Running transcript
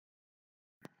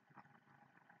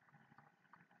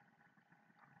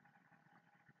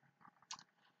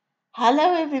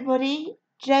Hello everybody,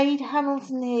 Jade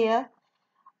Hamilton here,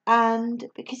 and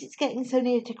because it's getting so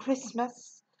near to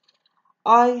Christmas,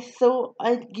 I thought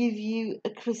I'd give you a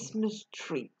Christmas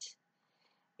treat.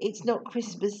 It's not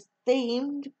Christmas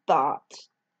themed, but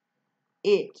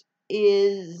it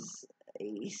is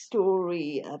a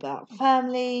story about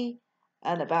family,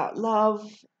 and about love,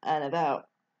 and about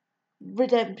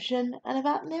redemption, and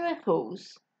about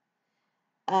miracles.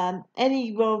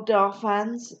 Any Roald Dahl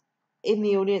fans in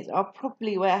the audience are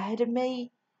probably way ahead of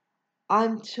me.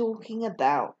 I'm talking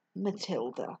about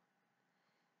Matilda.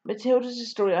 Matilda's a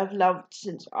story I've loved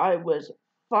since I was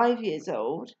 5 years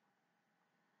old,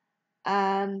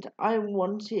 and I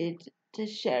wanted to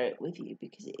share it with you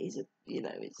because it is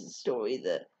it's a story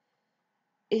that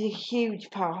is a huge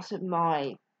part of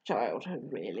my childhood,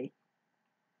 really.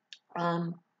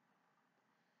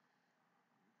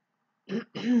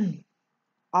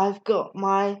 I've got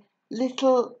my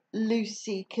little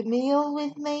Lucy Camille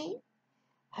with me,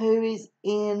 who is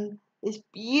in this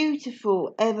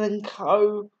beautiful M&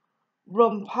 Co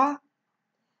romper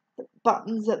that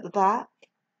buttons at the back,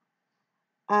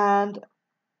 and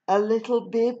a little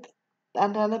bib,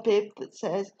 bandana bib that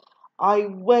says, "I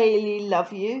really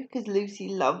love you," because Lucy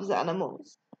loves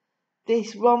animals.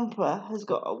 This romper has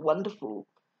got a wonderful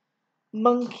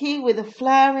monkey with a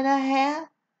flower in her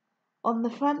hair on the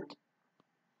front.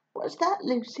 What's that,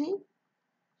 Lucy?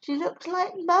 She looks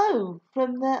like Mo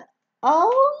from the...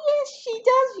 Oh, yes, she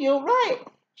does, you're right.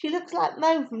 She looks like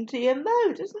Mo from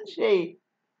TMO, doesn't she?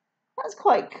 That's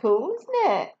quite cool,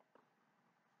 isn't it?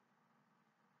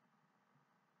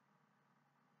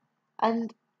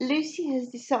 And Lucy has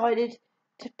decided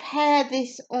to pair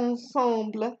this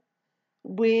ensemble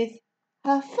with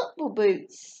her football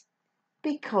boots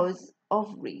because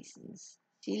of reasons.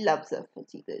 She loves her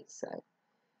footy boots, so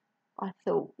I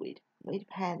thought we'd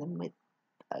pair them with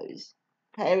those.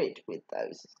 Pair it with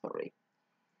those, sorry.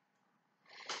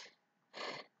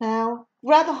 Now,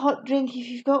 grab a hot drink if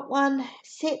you've got one,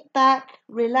 sit back,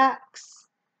 relax,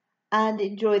 and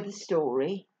enjoy the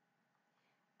story.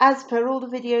 As per all the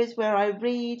videos where I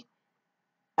read,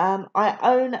 I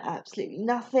own absolutely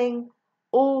nothing.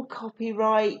 All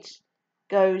copyright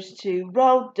goes to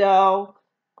Roald Dahl,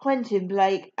 Quentin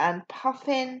Blake, and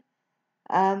Puffin.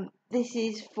 This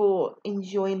is for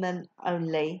enjoyment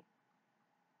only.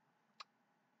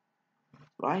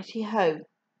 Righty ho.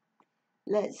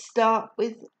 Let's start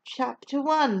with chapter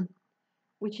 1,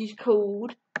 which is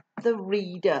called The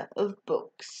Reader of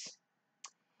Books.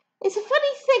 It's a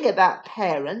funny thing about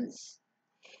parents.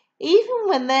 Even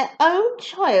when their own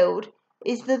child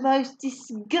is the most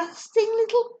disgusting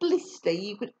little blister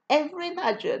you could ever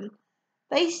imagine,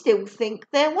 they still think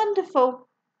they're wonderful.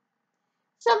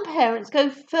 Some parents go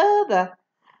further.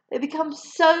 They become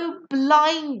so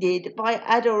blinded by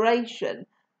adoration,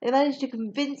 they manage to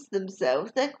convince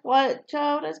themselves their quiet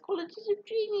child has qualities of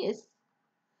genius.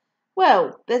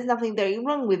 Well, there's nothing very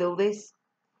wrong with all this.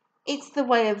 It's the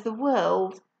way of the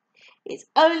world. It's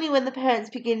only when the parents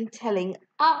begin telling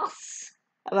us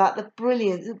about the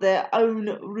brilliance of their own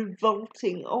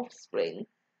revolting offspring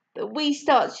that we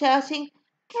start shouting,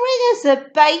 "Bring us a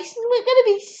basin, we're going to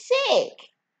be sick."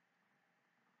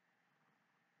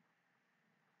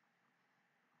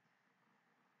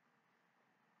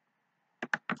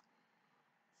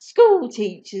 School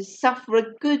teachers suffer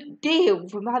a good deal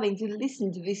from having to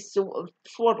listen to this sort of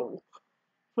twaddle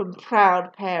from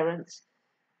proud parents,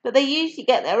 but they usually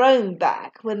get their own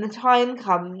back when the time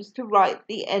comes to write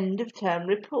the end of term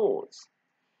reports.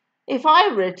 If I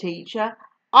were a teacher,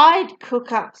 I'd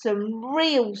cook up some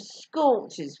real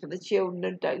scorchers for the children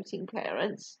of doting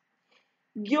parents.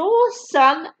 "Your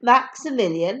son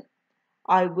Maximilian,"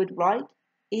 I would write,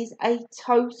 "is a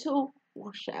total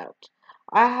washout.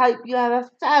 I hope you have a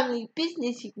family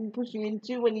business you can push him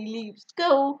into when he leaves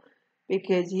school,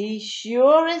 because he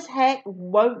sure as heck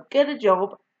won't get a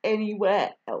job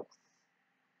anywhere else."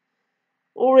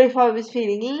 Or if I was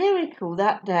feeling lyrical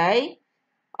that day,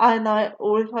 I might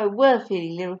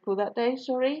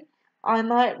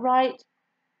write,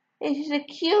 "It is a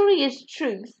curious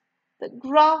truth that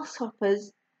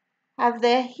grasshoppers have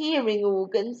their hearing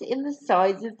organs in the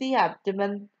sides of the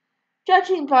abdomen.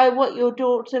 Judging by what your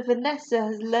daughter Vanessa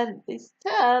has learnt this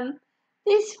term,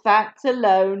 this fact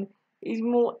alone is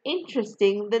more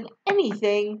interesting than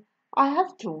anything I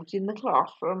have taught in the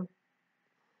classroom."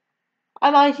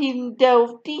 I might even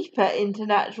delve deeper into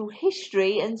natural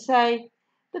history and say,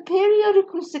 "The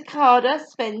periodical cicada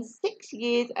spends 6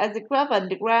 years as a grub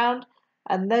underground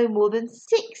and no more than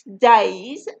 6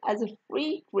 days as a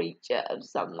free creature of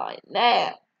sunlight and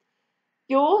air.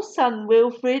 Your son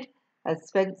Wilfred has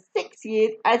spent 6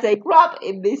 years as a grub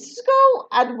in this school,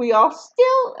 and we are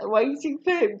still waiting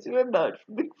for him to emerge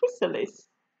from the chrysalis.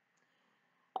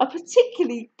 A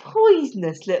particularly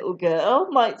poisonous little girl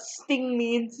might sting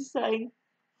me into saying,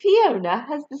 Fiona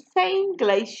has the same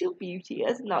glacial beauty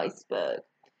as an iceberg,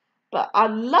 but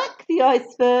unlike the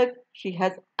iceberg, she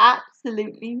has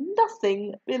absolutely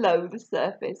nothing below the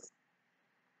surface.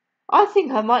 I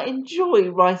think I might enjoy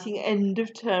writing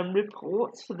end-of-term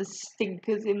reports for the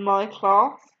stinkers in my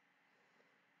class.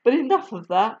 But enough of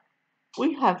that.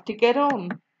 We have to get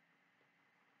on.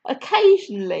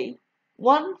 Occasionally,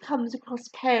 one comes across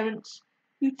parents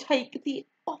who take the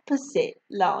opposite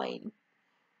line,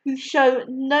 who show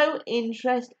no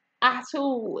interest at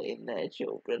all in their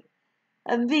children.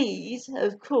 And these,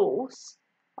 of course,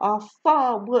 are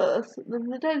far worse than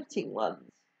the doting ones.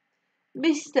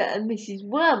 Mr. and Mrs.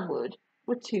 Wormwood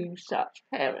were two such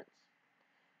parents.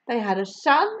 They had a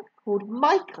son called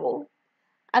Michael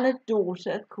and a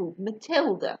daughter called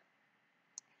Matilda.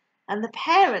 And the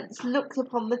parents looked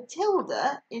upon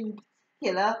Matilda in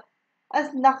particular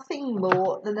as nothing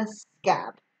more than a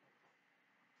scab.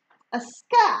 A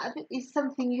scab is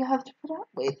something you have to put up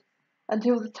with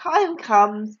until the time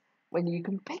comes when you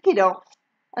can pick it off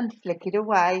and flick it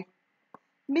away.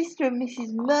 Mr. and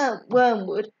Mrs.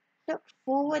 Wormwood looked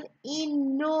forward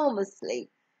enormously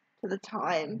to the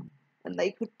time when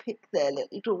they could pick their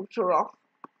little daughter off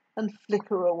and flick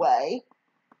her away.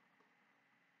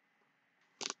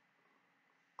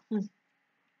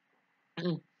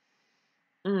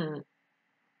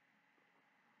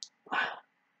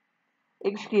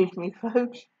 Excuse me,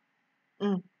 folks.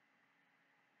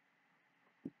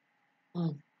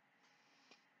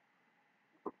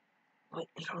 Quick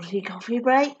little coffee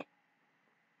break.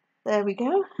 There we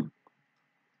go.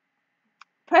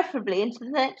 Preferably into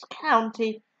the next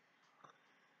county,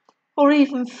 or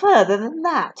even further than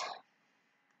that.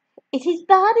 It is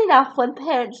bad enough when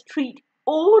parents treat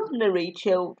ordinary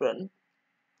children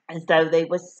as though they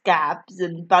were scabs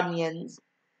and bunions,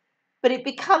 but it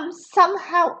becomes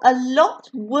somehow a lot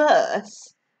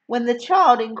worse when the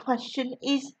child in question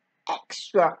is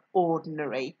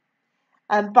extraordinary.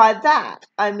 And by that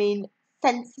I mean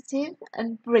sensitive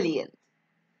and brilliant.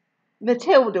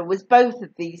 Matilda was both of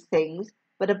these things,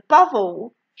 but above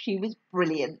all, she was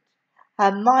brilliant.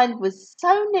 Her mind was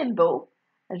so nimble,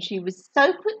 and she was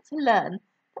so quick to learn,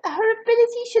 that her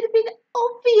ability should have been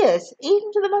obvious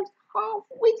even to the most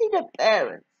half-witted of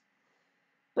parents.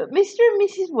 But Mr. and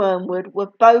Mrs. Wormwood were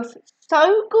both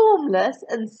so gormless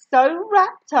and so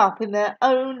wrapped up in their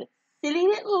own silly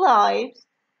little lives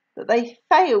that they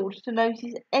failed to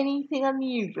notice anything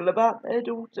unusual about their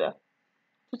daughter.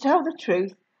 To tell the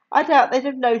truth, I doubt they'd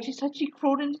have noticed had she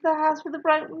crawled into the house with a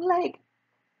broken leg.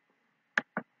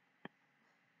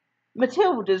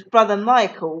 Matilda's brother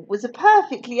Michael was a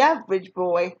perfectly average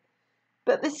boy,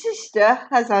 but the sister,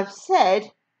 as I've said,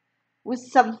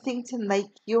 was something to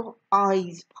make your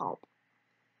eyes pop.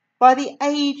 By the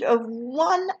age of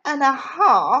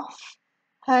 1.5,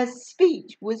 her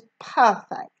speech was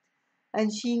perfect,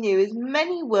 and she knew as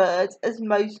many words as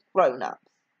most grown-ups.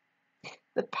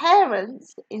 The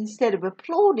parents, instead of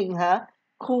applauding her,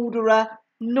 called her a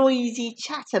noisy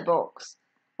chatterbox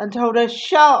and told her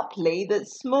sharply that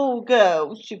small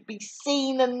girls should be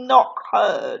seen and not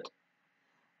heard.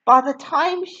 By the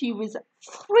time she was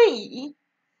 3,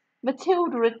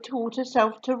 Matilda had taught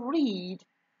herself to read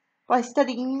by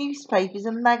studying newspapers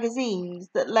and magazines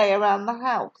that lay around the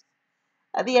house.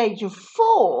 At the age of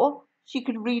 4, she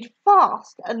could read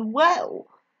fast and well,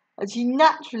 and she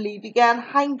naturally began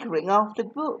hankering after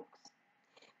books.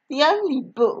 The only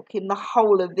book in the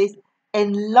whole of this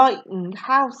enlightened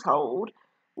household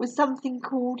was something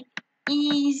called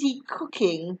Easy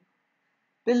Cooking,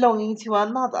 belonging to her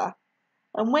mother,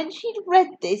 and when she'd read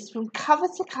this from cover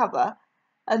to cover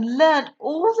and learnt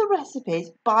all the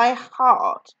recipes by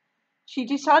heart, she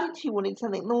decided she wanted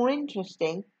something more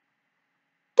interesting.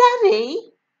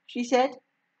 "Daddy," she said,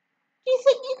 "do you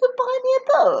think you could buy me a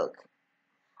book?"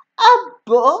 "A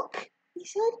book?" he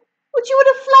said. "What do you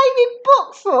want a flaming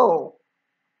book for?"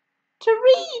 "To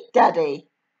read, Daddy."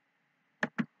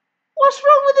 "What's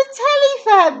wrong with the telly,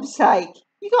 for heaven's sake?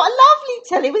 You got a lovely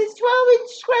telly with its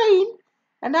 12-inch screen,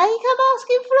 and now you come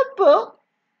asking for a book?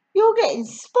 You're getting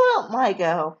spoilt, my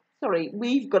girl." Sorry,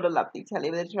 we've got a lovely telly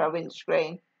with a 12-inch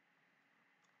screen.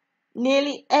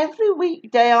 Nearly every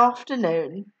weekday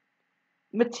afternoon,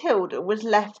 Matilda was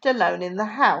left alone in the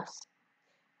house.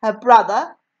 Her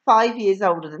brother, 5 years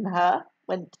older than her,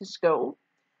 went to school.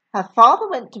 Her father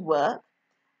went to work,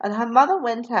 and her mother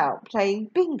went out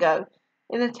playing bingo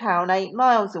in a town 8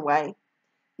 miles away.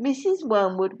 Mrs.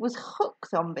 Wormwood was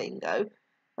hooked on bingo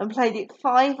and played it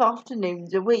 5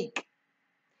 afternoons a week.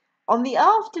 On the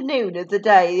afternoon of the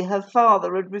day her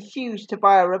father had refused to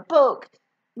buy her a book,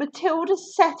 Matilda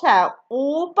set out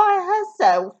all by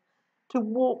herself to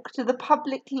walk to the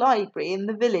public library in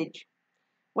the village.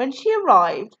 When she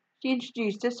arrived, she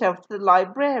introduced herself to the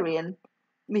librarian,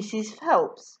 Mrs.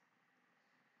 Phelps.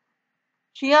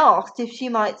 She asked if she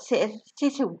might sit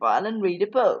a while and read a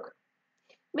book.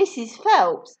 Mrs.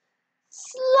 Phelps,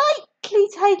 slightly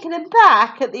taken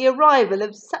aback at the arrival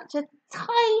of such a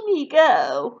tiny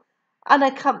girl,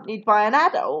 unaccompanied by an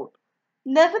adult,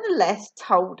 nevertheless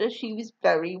told her she was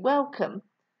very welcome.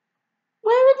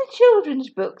 "Where are the children's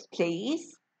books,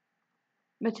 please?"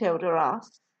 Matilda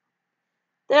asked.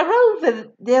 They're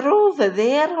over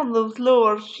there on those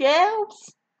lower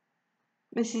shelves,"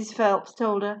 Mrs. Phelps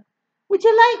told her. "Would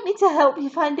you like me to help you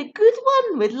find a good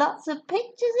one with lots of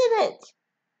pictures in it?"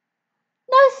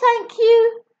 "No, thank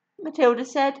you," Matilda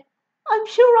said. "I'm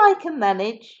sure I can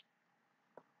manage."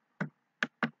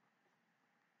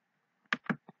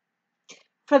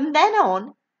 From then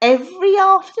on, every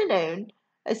afternoon,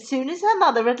 as soon as her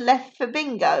mother had left for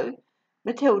bingo,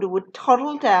 Matilda would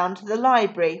toddle down to the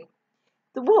library.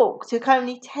 The walk took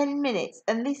only 10 minutes,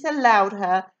 and this allowed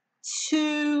her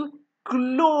 2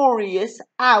 glorious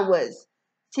hours,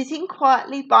 sitting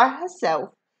quietly by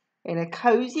herself in a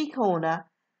cosy corner,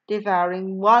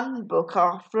 devouring one book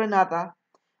after another.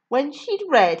 When she'd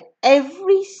read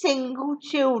every single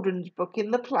children's book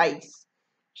in the place,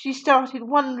 she started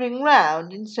wandering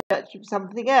round in search of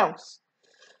something else.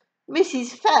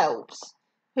 Mrs. Phelps,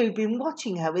 who'd been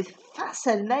watching her with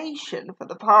fascination for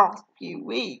the past few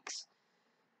weeks,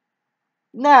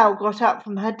 now got up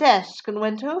from her desk and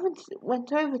went over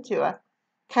to her.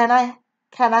 Can I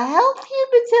help you,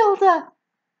 Matilda?"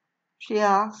 she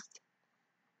asked.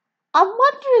 "I'm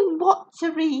wondering what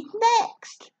to read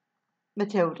next,"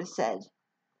 Matilda said.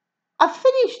 "I've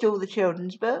finished all the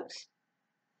children's books."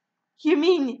 "You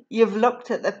mean you've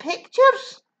looked at the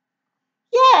pictures?"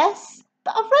 "Yes,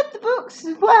 but I've read the books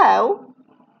as well."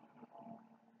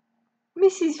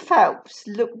 Mrs. Phelps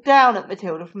looked down at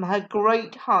Matilda from her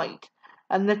great height,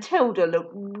 and Matilda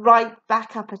looked right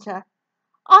back up at her.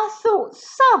 "I thought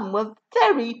some were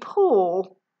very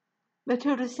poor,"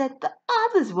 Matilda said. "The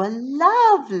others were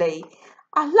lovely.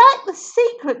 I liked the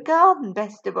secret garden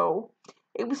best of all.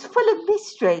 It was full of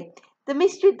mystery. The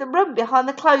mystery of the room behind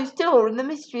the closed door and the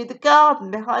mystery of the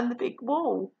garden behind the big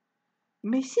wall."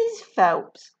 Mrs.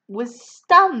 Phelps was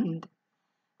stunned.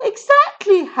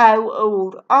 "Exactly how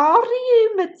old are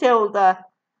you, Matilda?"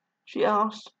 she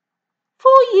asked.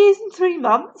 4 years and 3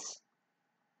 months,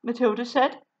 Matilda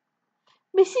said.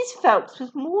 Mrs. Phelps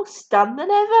was more stunned than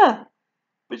ever,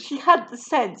 but she had the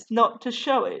sense not to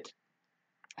show it.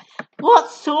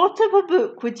 "What sort of a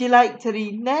book would you like to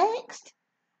read next?"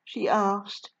 she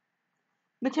asked.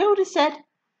 Matilda said,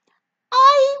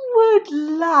 "I would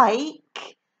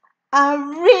like a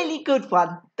really good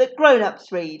one that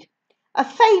grown-ups read. A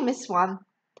famous one.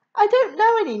 I don't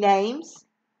know any names."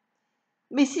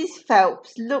 Mrs.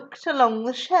 Phelps looked along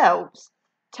the shelves,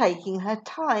 taking her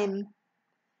time.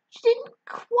 She didn't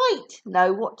quite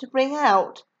know what to bring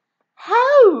out.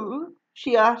 "How,"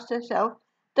 she asked herself,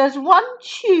 "does one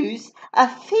choose a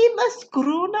famous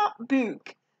grown-up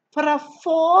book for a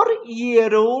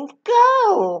 4-year-old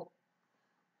girl?"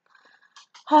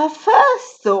 Her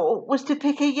first thought was to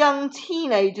pick a young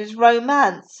teenager's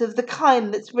romance of the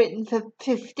kind that's written for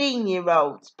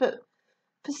 15-year-olds, but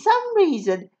for some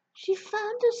reason she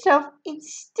found herself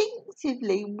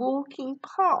instinctively walking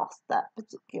past that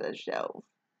particular shelf.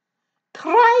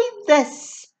 "Try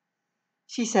this,"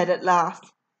 she said at last.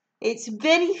 "It's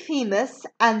very famous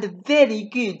and very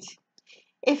good.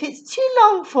 If it's too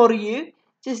long for you,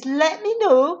 just let me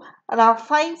know and I'll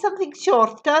find something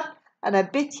shorter and a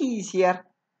bit easier."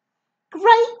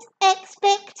 "Great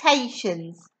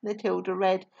Expectations," Matilda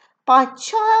read, "by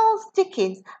Charles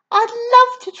Dickens. I'd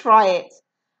love to try it."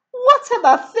 "What am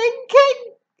I thinking?"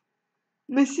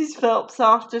 Mrs. Phelps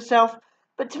asked herself,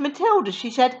 but to Matilda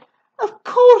she said, "Of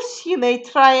course you may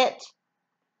try it."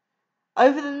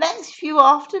 Over the next few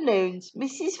afternoons,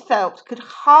 Mrs. Phelps could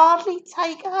hardly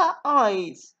take her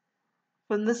eyes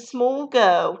from the small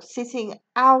girl sitting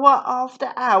hour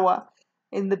after hour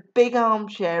in the big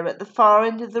armchair at the far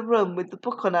end of the room with the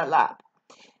book on her lap.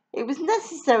 It was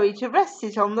necessary to rest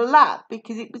it on the lap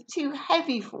because it was too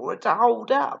heavy for her to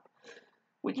hold up,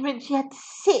 which meant she had to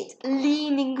sit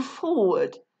leaning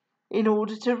forward in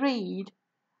order to read.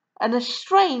 And a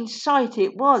strange sight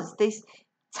it was, this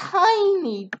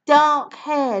tiny,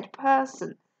 dark-haired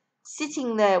person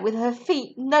sitting there with her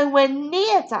feet nowhere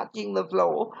near touching the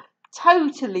floor,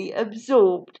 totally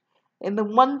absorbed in the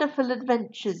wonderful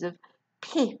adventures of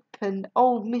Pip and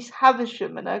old Miss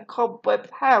Havisham and her cobweb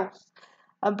house,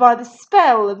 and by the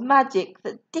spell of magic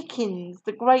that Dickens,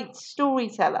 the great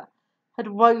storyteller, had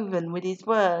woven with his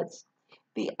words.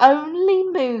 The only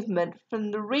movement from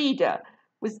the reader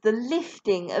was the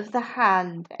lifting of the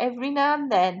hand every now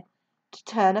and then to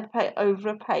turn over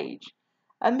a page,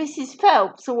 and Mrs.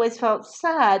 Phelps always felt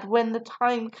sad when the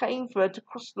time came for her to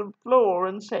cross the floor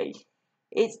and say,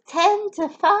 "It's 10 to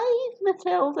 5,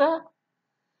 Matilda."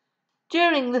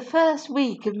 During the first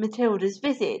week of Matilda's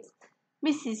visit,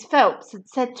 Mrs. Phelps had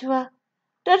said to her,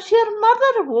 "Does your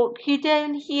mother walk you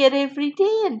down here every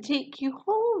day and take you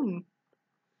home?"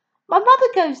 "My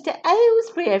mother goes to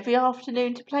Aylesbury every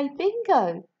afternoon to play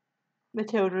bingo,"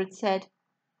 Matilda had said.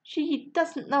 "She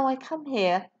doesn't know I come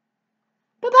here."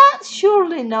 "But that's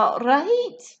surely not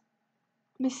right,"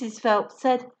 Mrs. Phelps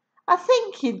said. "I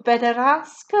think you'd better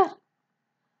ask her."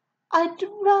 "I'd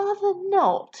rather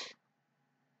not,"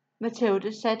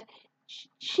 Matilda said.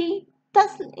 "She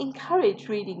doesn't encourage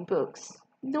reading books,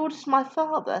 nor does my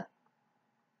father."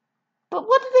 "But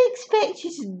what do they expect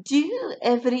you to do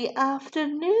every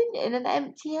afternoon in an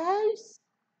empty house?"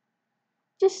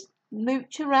 "Just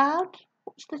mooch around,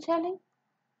 watch the telly."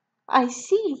 "I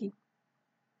see.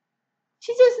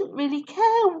 She doesn't really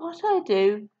care what I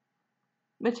do,"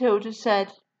 Matilda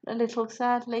said, a little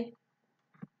sadly.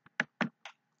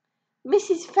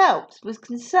 Mrs. Phelps was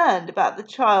concerned about the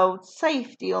child's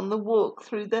safety on the walk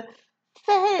through the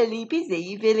fairly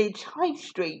busy village high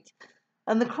street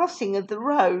and the crossing of the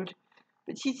road,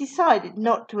 but she decided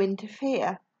not to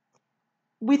interfere.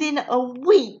 Within a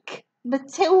week,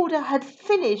 Matilda had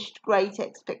finished Great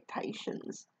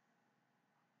Expectations,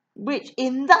 which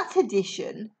in that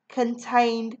edition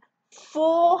contained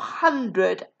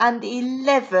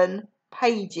 411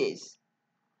 pages.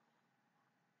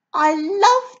 "I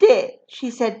loved it,"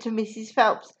 she said to Mrs.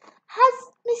 Phelps.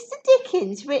 "Has Mr.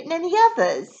 Dickens written any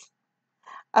others?"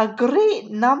 "A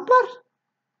great number,"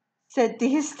 said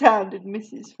the astounded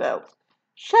Mrs. Phelps.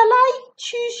 "Shall I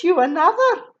choose you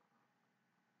another?"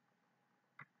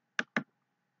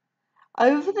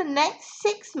 Over the next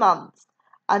 6 months,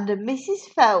 under Mrs.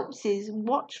 Phelps's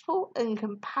watchful and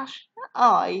compassionate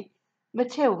eye,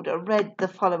 Matilda read the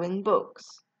following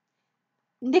books: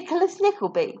 Nicholas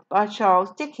Nickleby by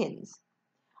Charles Dickens,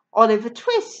 Oliver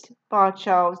Twist by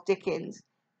Charles Dickens,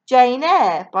 Jane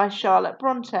Eyre by Charlotte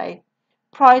Bronte,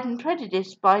 Pride and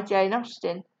Prejudice by Jane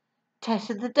Austen,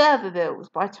 Tess of the D'Urbervilles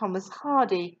by Thomas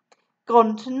Hardy,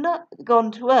 Gone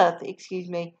to Earth,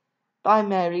 by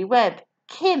Mary Webb,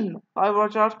 Kim by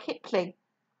Rudyard Kipling,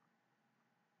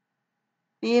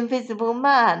 The Invisible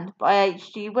Man by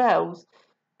H.G. Wells,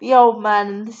 The Old Man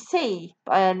and the Sea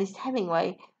by Ernest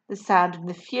Hemingway, The Sound and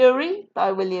the Fury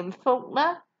by William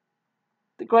Faulkner,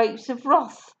 The Grapes of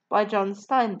Wrath by John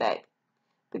Steinbeck,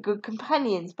 The Good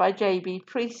Companions by J.B.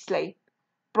 Priestley,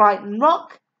 Brighton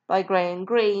Rock by Graham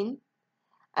Greene,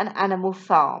 and Animal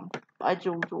Farm by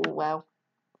George Orwell.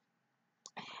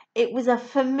 It was a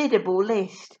formidable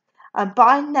list, and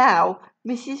by now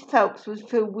Mrs. Phelps was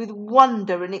filled with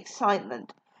wonder and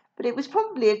excitement, but it was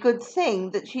probably a good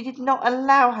thing that she did not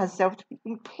allow herself to be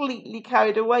completely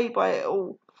carried away by it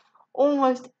all.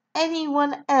 Almost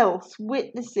anyone else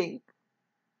witnessing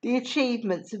the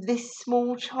achievements of this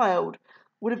small child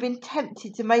would have been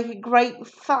tempted to make a great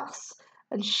fuss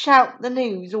and shout the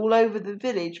news all over the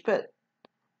village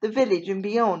and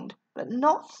beyond, but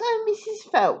not so Mrs.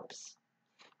 Phelps.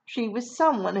 She was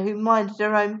someone who minded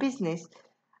her own business,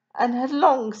 and had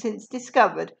long since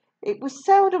discovered it was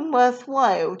seldom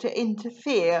worthwhile to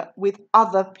interfere with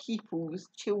other people's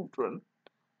children.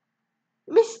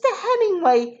 "Mr.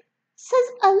 Hemingway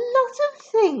says a lot of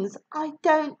things I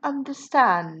don't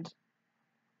understand,"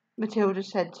 Matilda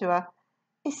said to her,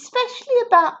 "especially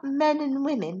about men and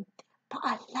women, but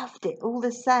I loved it all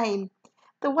the same.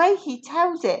 The way he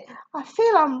tells it, I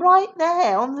feel I'm right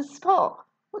there on the spot,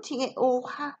 watching it all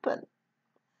happen."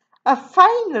 "A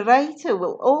fine writer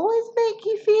will always make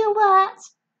you feel that,"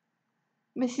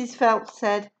 Mrs. Phelps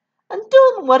said, "and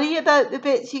don't worry about the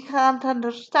bits you can't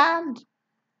understand.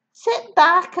 Sit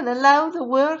back and allow the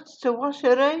words to wash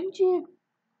around you,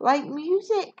 like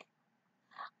music."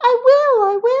 I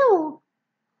will."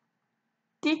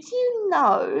 Did you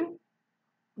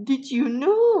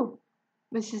know,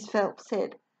 Mrs. Phelps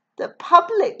said, "that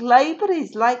public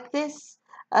libraries like this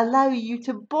allow you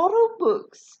to borrow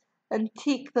books and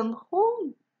take them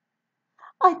home?"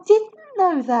 "I didn't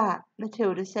know that,"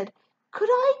 Matilda said. "Could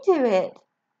I do it?"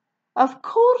 "Of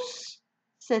course,"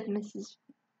 said Mrs.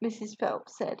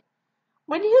 Phelps said.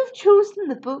 "When you have chosen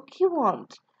the book you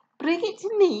want, bring it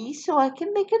to me so I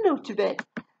can make a note of it,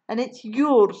 and it's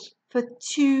yours for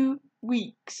 2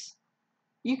 weeks.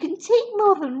 You can take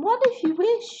more than one if you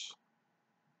wish.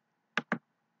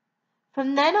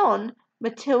 From then on,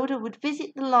 Matilda would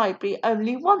visit the library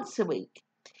only once a week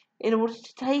in order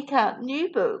to take out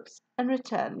new books and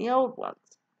return the old ones.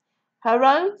 Her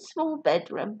own small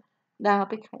bedroom now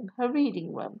became her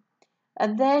reading room,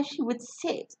 and there she would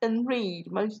sit and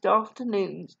read most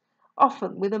afternoons,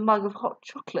 often with a mug of hot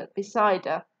chocolate beside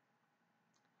her.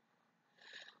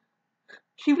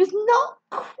 She was not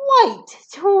quite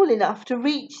tall enough to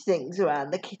reach things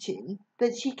around the kitchen,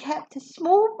 but she kept a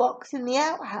small box in the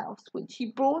outhouse which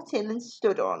she brought in and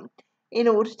stood on in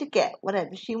order to get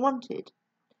whatever she wanted.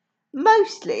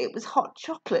 Mostly it was hot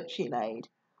chocolate she made,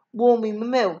 warming the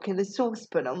milk in a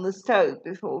saucepan on the stove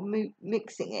before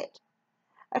mixing it.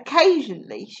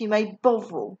 Occasionally she made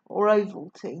Bovril or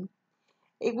Ovaltine.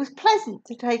 It was pleasant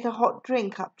to take a hot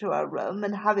drink up to her room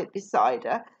and have it beside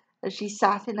her as she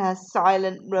sat in her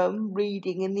silent room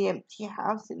reading in the empty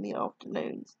house in the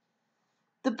afternoons.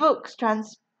 The books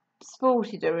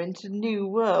transported her into new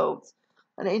worlds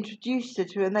and introduced her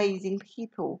to amazing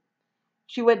people.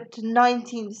 She went to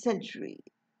 19th century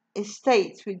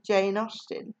estates with Jane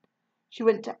Austen. She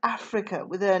went to Africa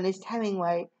with Ernest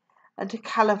Hemingway and to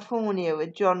California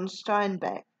with John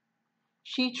Steinbeck.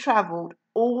 She travelled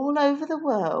all over the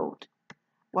world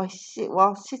while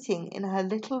sitting in her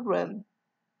little room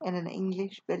in an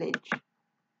English village.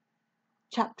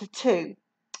 Chapter 2.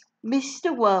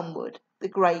 Mr. Wormwood, the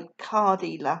Great Car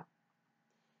Dealer.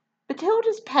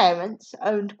 Matilda's parents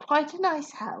owned quite a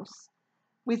nice house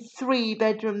with 3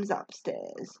 bedrooms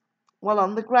upstairs, while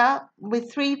on the ground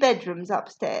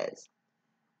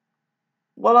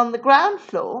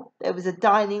floor there was a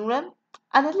dining room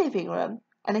and a living room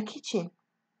and a kitchen.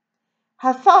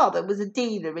 Her father was a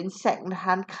dealer in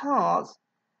second-hand cars,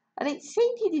 and it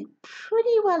seemed he did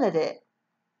pretty well at it.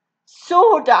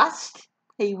 "Sawdust,"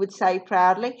 he would say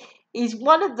proudly, "is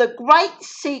one of the great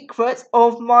secrets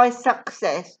of my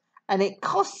success, and it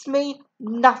costs me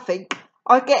nothing.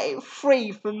 I get it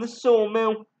free from the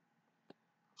sawmill."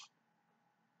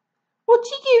 "What do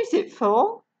you use it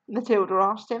for?" Matilda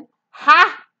asked him.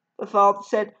 "Ha!" the father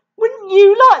said. "Wouldn't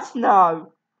you like to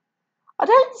know?" "I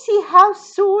don't see how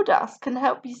sawdust can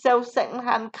help you sell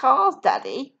second-hand cars,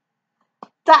 Daddy."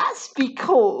 "That's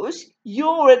because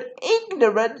you're an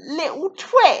ignorant little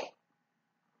twit,"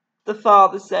 the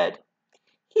father said.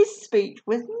 His speech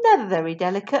was never very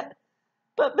delicate,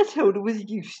 but Matilda was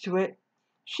used to it.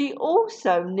 She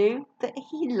also knew that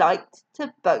he liked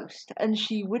to boast, and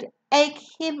she would egg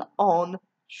him on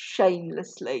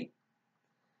shamelessly.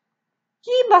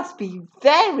 "You must be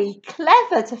very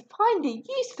clever to find a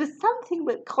use for something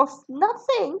that costs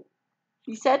nothing,"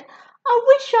 she said. "I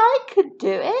wish I could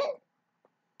do it."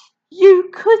 "You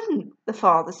couldn't," the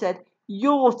father said.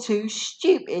 "You're too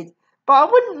stupid, but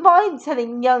I wouldn't mind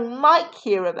telling young Mike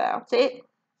here about it,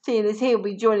 seeing as he'll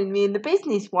be joining me in the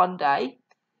business one day."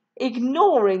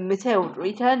 Ignoring Matilda,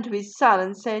 he turned to his son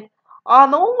and said,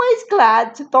 "I'm always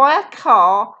glad to buy a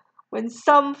car when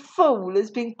some fool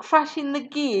has been crashing the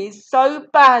gears so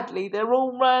badly they're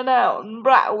all run out and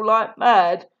rattle like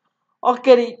mad. I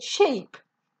get it cheap.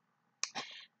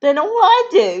 Then all I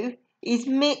do is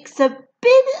mix a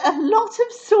lot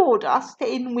of sawdust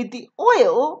in with the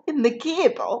oil in the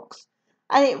gearbox,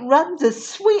 and it runs as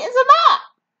sweet as a nut."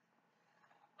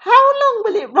 "How long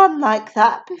will it run like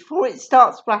that before it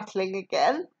starts rattling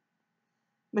again?"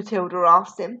 Matilda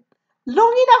asked him.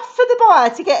 "Long enough for the buyer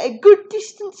to get a good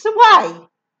distance away,"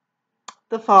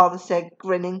 the father said,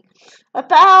 grinning.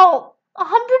 "About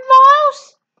 100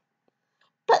 miles."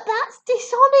 "But that's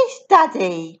dishonest,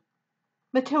 Daddy,"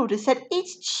 Matilda said.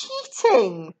 "It's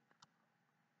cheating."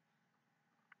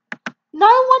 "No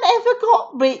one ever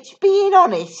got rich being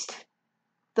honest,"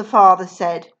 the father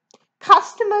said.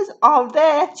 "Customers are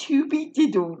there to be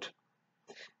diddled."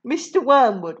 Mr.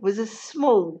 Wormwood was a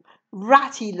small,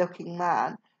 ratty-looking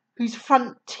man whose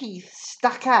front teeth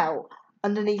stuck out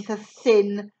underneath a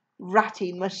thin,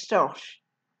 ratty moustache.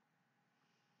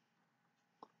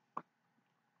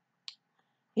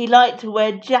 He liked to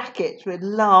wear jackets with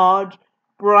large,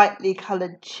 brightly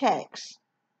coloured checks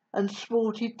and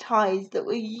sported ties that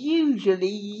were usually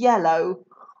yellow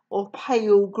or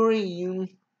pale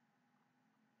green.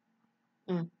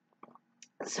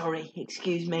 Sorry,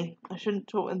 excuse me, I shouldn't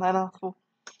talk in that mouthful.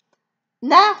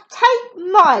 "Now take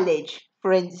mileage,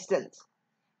 for instance,"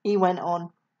 he went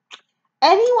on.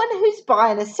 "Anyone who's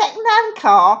buying a second-hand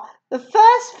car, the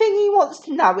first thing he wants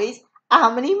to know is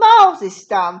how many miles it's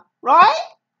done, right?"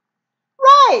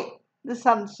 "Right," the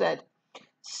son said.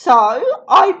 "So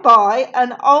I buy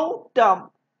an old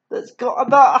dump that's got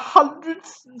about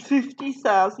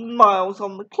 150,000 miles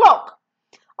on the clock.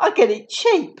 I get it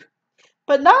cheap.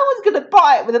 But no one's going to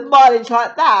buy it with a mileage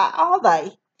like that, are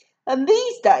they? And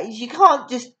these days, you can't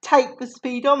just take the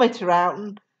speedometer out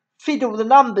and fiddle the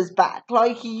numbers back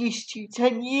like you used to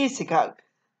 10 years ago.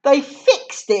 They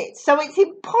fixed it so it's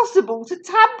impossible to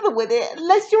tamper with it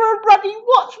unless you're a ruddy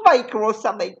watchmaker or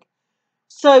something.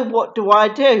 So what do?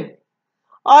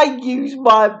 I use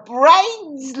my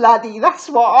brains, laddie, that's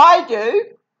what I do.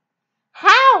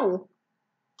 How?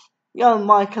 Young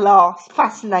Michael asked,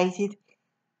 fascinated.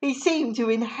 He seemed to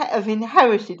have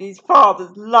inherited his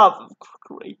father's love of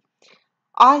cookery.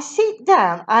 I sit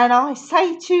down and I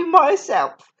say to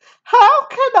myself, how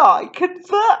can I convert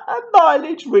a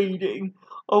mileage reading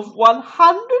of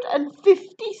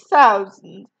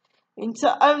 150,000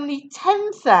 into only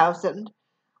 10,000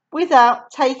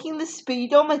 without taking the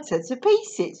speedometer to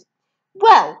pieces?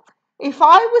 Well, if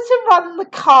I were to run the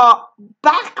car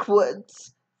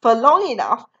backwards for long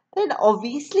enough, then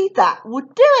obviously that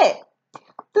would do it.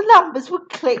 The numbers would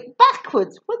click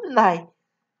backwards, wouldn't they?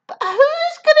 But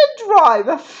who's going to drive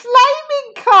a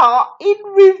flaming car in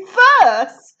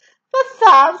reverse for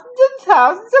thousands and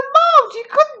thousands of miles? You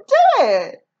couldn't do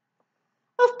it.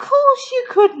 Of course you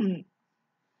couldn't,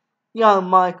 young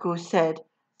Michael said.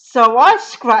 So I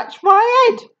scratched my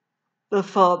head. The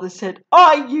father said,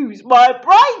 I use my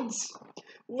brains.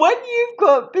 When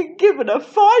been given a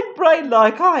fine brain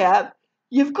like I have,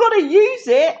 you've got to use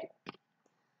it.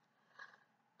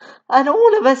 And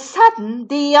all of a sudden,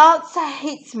 the answer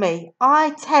hits me.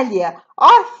 I tell you,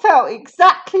 I felt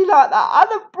exactly like that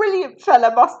other brilliant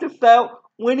fella must have felt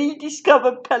when he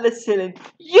discovered penicillin.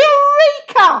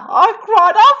 Eureka! I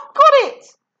cried, I've got it!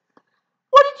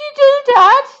 What did you do,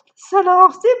 Dad? Son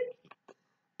asked him.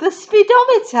 The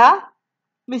speedometer,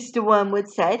 Mr. Wormwood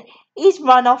said, is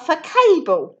run off a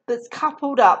cable that's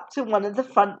coupled up to one of the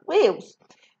front wheels.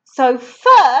 So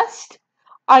first,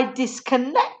 I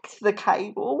disconnect the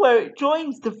cable where it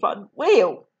joins the front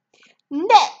wheel.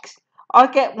 Next, I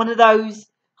get one of those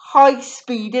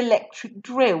high-speed electric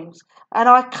drills and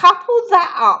I couple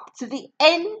that up to the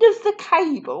end of the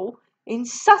cable in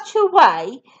such a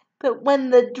way that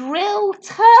when the drill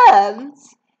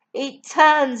turns, it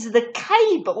turns the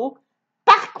cable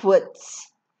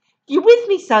backwards. You with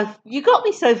me you got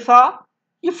me so far?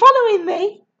 You following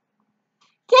me?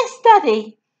 Yes,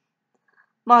 Daddy,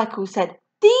 Michael said.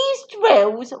 These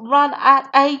drills run at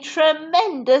a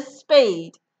tremendous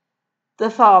speed, the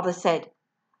father said.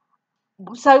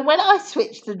 So when I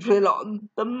switch the drill on,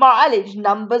 the mileage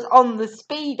numbers on the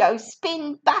speedo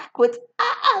spin backwards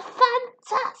at a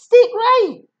fantastic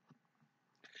rate.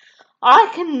 I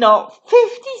can knock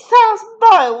 50,000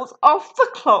 miles off the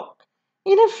clock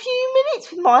in a few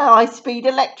minutes with my high-speed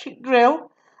electric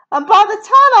drill, and by the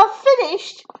time I've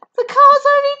finished, the car's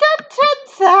only done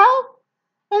 10,000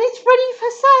 and it's ready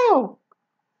for sale.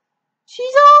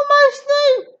 She's almost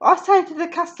new, I say to the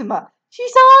customer.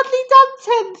 She's hardly done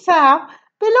 10,000.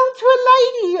 Belonged to a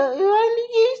lady who only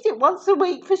used it once a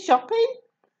week for shopping.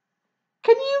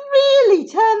 Can you really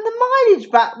turn the mileage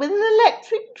back with an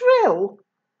electric drill?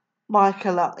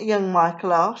 Young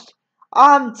Michael asked.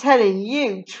 I'm telling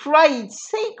you trade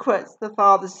secrets, the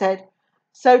father said.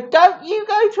 So don't you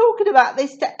go talking about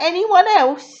this to anyone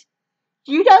else.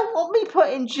 You don't want me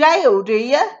put in jail, do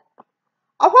you?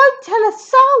 I won't tell a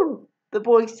soul, the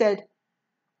boy said.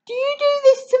 Do you do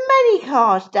this to many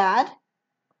cars, Dad?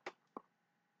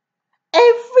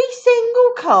 Every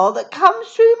single car that comes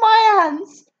through my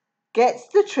hands gets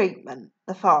the treatment,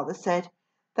 the father said.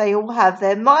 They all have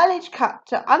their mileage cut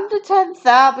to under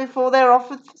 10,000 before they're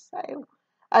offered for sale.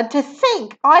 And to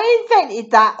think I invented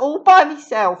that all by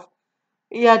myself,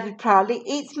 he added proudly.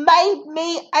 It's made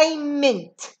me a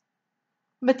mint.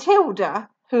 Matilda,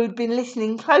 who had been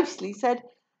listening closely, said,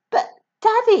 But,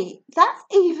 Daddy, that's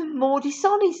even more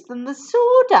dishonest than the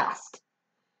sawdust.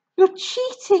 You're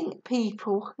cheating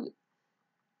people.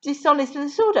 Dishonest than the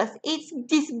sawdust. It's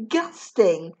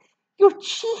disgusting. You're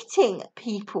cheating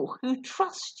people who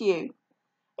trust you.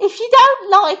 If you don't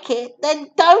like it,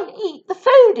 then don't eat the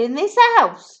food in this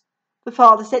house, the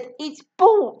father said. It's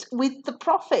bought with the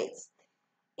profits.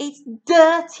 It's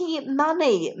dirty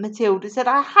money, Matilda said.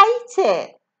 I hate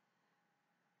it.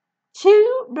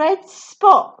 2 red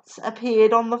spots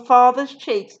appeared on the father's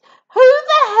cheeks. Who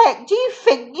the heck do you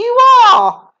think you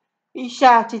are? He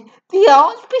shouted. The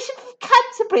Archbishop of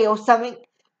Canterbury or something,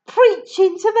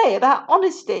 preaching to me about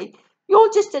honesty.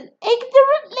 You're just an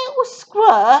ignorant little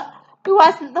squirt who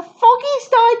hasn't the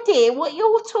foggiest idea what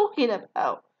you're talking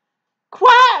about.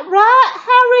 Quite right,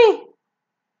 Harry,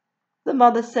 the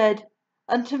mother said.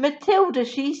 And to Matilda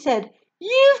she said,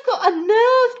 You've got a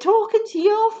nerve talking to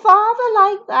your father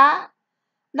like that.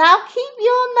 Now keep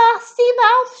your nasty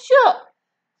mouth shut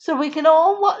so we can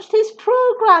all watch this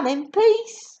programme in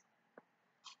peace.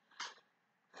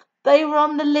 They were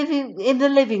in the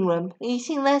living room,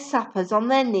 eating their suppers on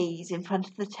their knees in front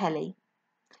of the telly.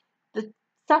 The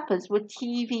suppers were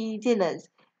TV dinners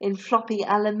in floppy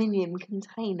aluminium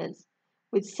containers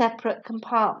with separate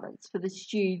compartments for the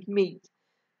stewed meat,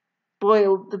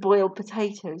 the boiled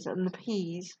potatoes and the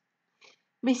peas.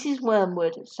 Mrs.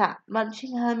 Wormwood sat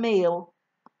munching her meal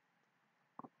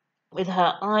with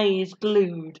her eyes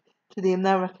glued to the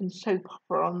American soap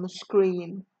opera on the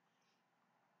screen.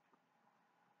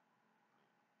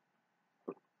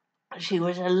 She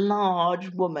was a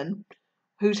large woman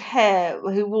who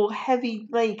wore heavy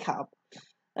makeup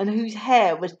and whose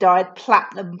hair was dyed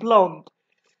platinum blonde,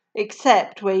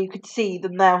 except where you could see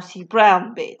the mousy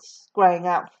brown bits growing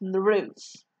out from the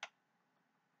roots.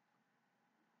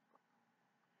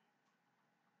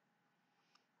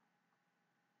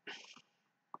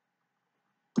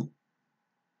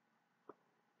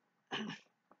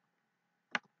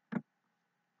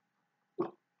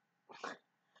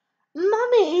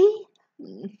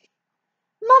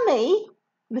 Mummy,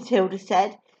 Matilda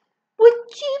said, would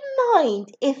you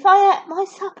mind if I ate my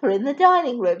supper in the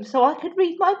dining room so I could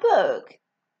read my book?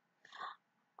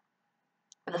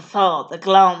 The father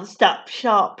glanced up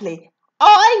sharply.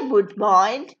 I would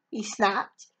mind, he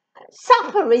snapped.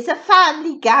 Supper is a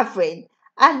family gathering,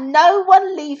 and no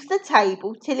one leaves the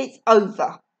table till it's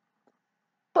over.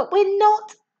 But we're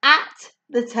not at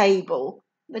the table,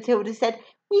 Matilda said.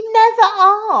 We never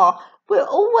are. We're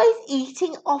always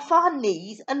eating off our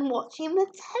knees and watching the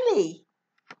telly.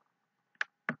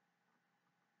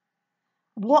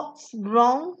 What's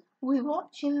wrong with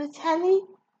watching the telly,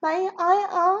 may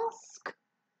I ask?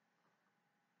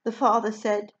 The father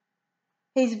said.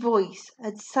 His voice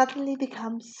had suddenly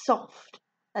become soft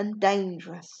and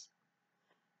dangerous.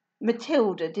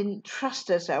 Matilda didn't trust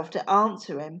herself to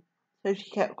answer him, so she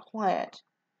kept quiet.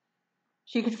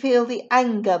 She could feel the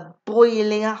anger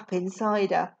boiling up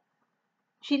inside her.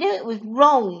 She knew it was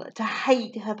wrong to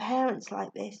hate her parents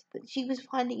like this, but she was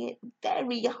finding it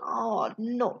very hard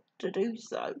not to do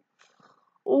so.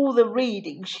 All the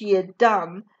reading she had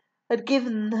done had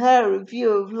given her a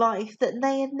view of life that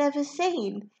they had never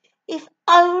seen. If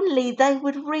only they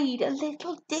would read a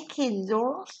little Dickens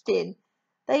or Austen,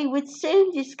 they would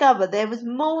soon discover there was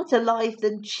more to life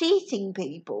than cheating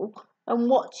people and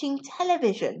watching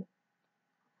television.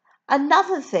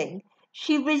 Another thing,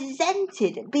 she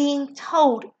resented being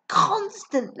told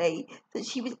constantly that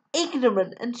she was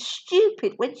ignorant and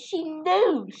stupid when she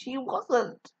knew she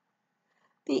wasn't.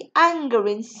 The anger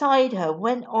inside her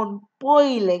went on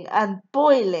boiling and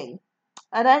boiling,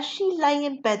 and as she lay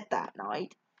in bed that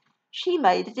night, she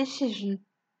made a decision.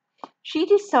 She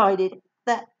decided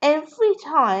that every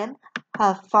time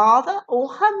her father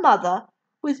or her mother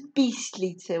was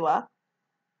beastly to her,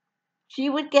 she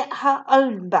would get her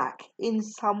own back in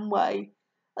some way.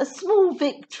 A small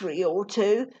victory or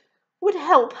two would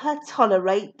help her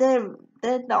tolerate their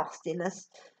nastiness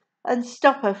and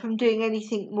stop her from doing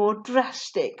anything more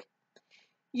drastic.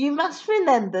 You must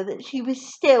remember that she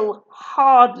was still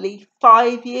hardly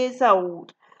 5 years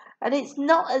old, and it's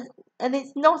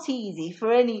not easy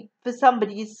for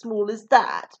somebody as small as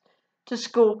that to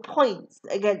score points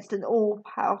against an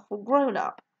all-powerful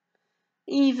grown-up.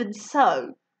 Even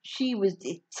so, she was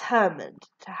determined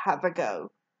to have a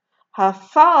go. Her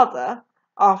father,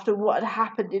 after what had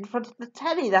happened in front of the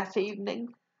telly that evening,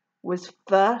 was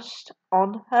first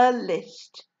on her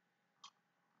list.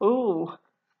 Ooh.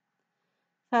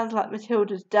 Sounds like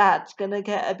Matilda's dad's going to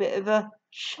get a bit of a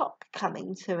shock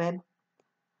coming to him.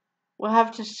 We'll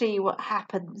have to see what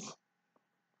happens.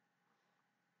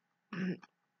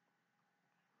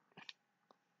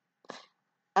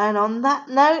 And on that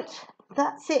note,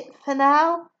 that's it for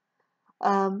now.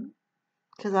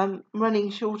 Because I'm running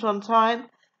short on time.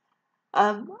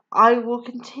 I will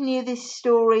continue this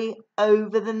story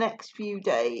over the next few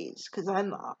days because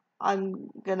I'm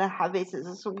going to have it as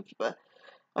a sort of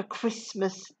a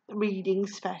Christmas reading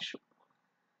special.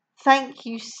 Thank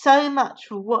you so much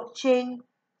for watching,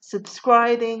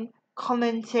 subscribing,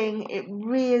 commenting. It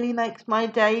really makes my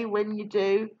day when you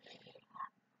do.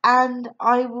 And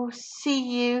I will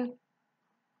see you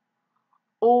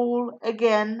all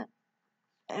again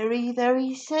very,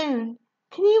 very soon.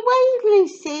 Can you wave,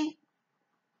 Lucy?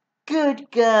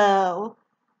 Good girl.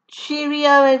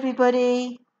 Cheerio,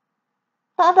 everybody.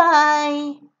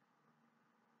 Bye-bye.